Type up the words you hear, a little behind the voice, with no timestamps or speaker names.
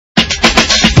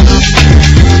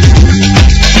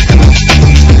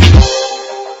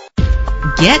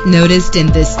Get noticed in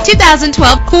this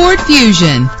 2012 Ford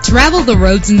Fusion. Travel the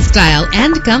roads in style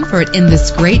and comfort in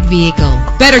this great vehicle.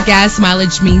 Better gas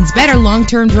mileage means better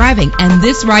long-term driving, and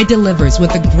this ride delivers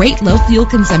with a great low fuel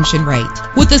consumption rate.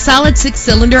 With a solid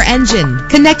 6-cylinder engine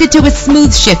connected to a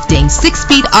smooth shifting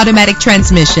 6-speed automatic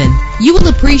transmission, you will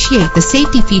appreciate the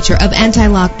safety feature of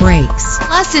anti-lock brakes.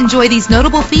 Plus, enjoy these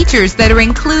notable features that are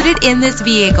included in this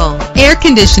vehicle: air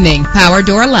conditioning, power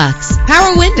door locks,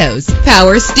 power windows,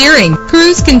 power steering,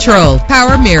 cruise control,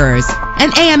 power mirrors,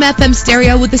 an AM/FM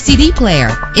stereo with a CD player.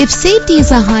 If safety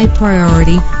is a high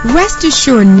priority, rest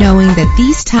assured knowing that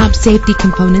these top safety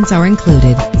components are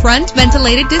included: front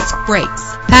ventilated disc brakes,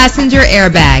 passenger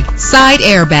airbag, side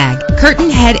airbag, curtain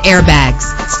head airbags,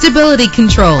 stability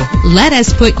control. Let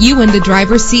us put you in the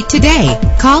driver's seat today.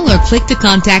 Call or click to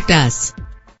contact us.